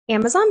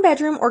Amazon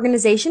bedroom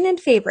organization and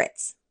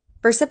favorites.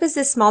 First up is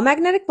this small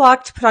magnetic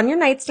block to put on your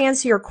nightstand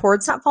so your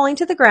cord's not falling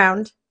to the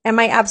ground. And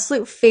my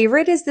absolute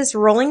favorite is this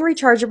rolling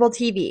rechargeable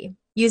TV.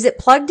 Use it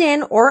plugged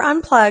in or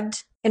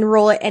unplugged and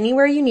roll it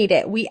anywhere you need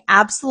it. We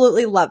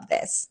absolutely love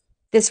this.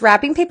 This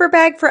wrapping paper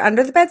bag for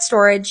under the bed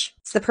storage.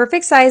 It's the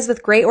perfect size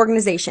with great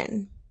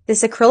organization.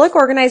 This acrylic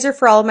organizer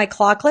for all of my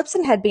claw clips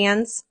and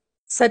headbands.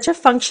 Such a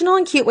functional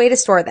and cute way to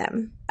store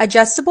them.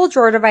 Adjustable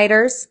drawer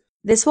dividers.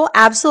 This will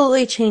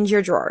absolutely change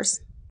your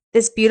drawers.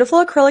 This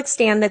beautiful acrylic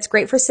stand that's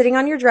great for sitting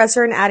on your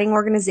dresser and adding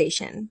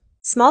organization.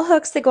 Small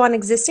hooks that go on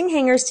existing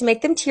hangers to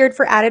make them tiered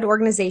for added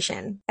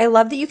organization. I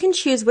love that you can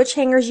choose which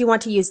hangers you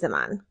want to use them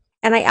on.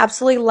 And I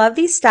absolutely love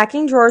these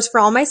stacking drawers for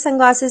all my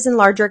sunglasses and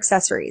larger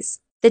accessories.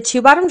 The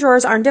two bottom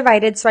drawers aren't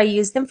divided, so I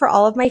use them for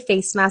all of my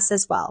face masks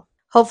as well.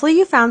 Hopefully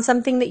you found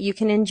something that you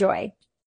can enjoy.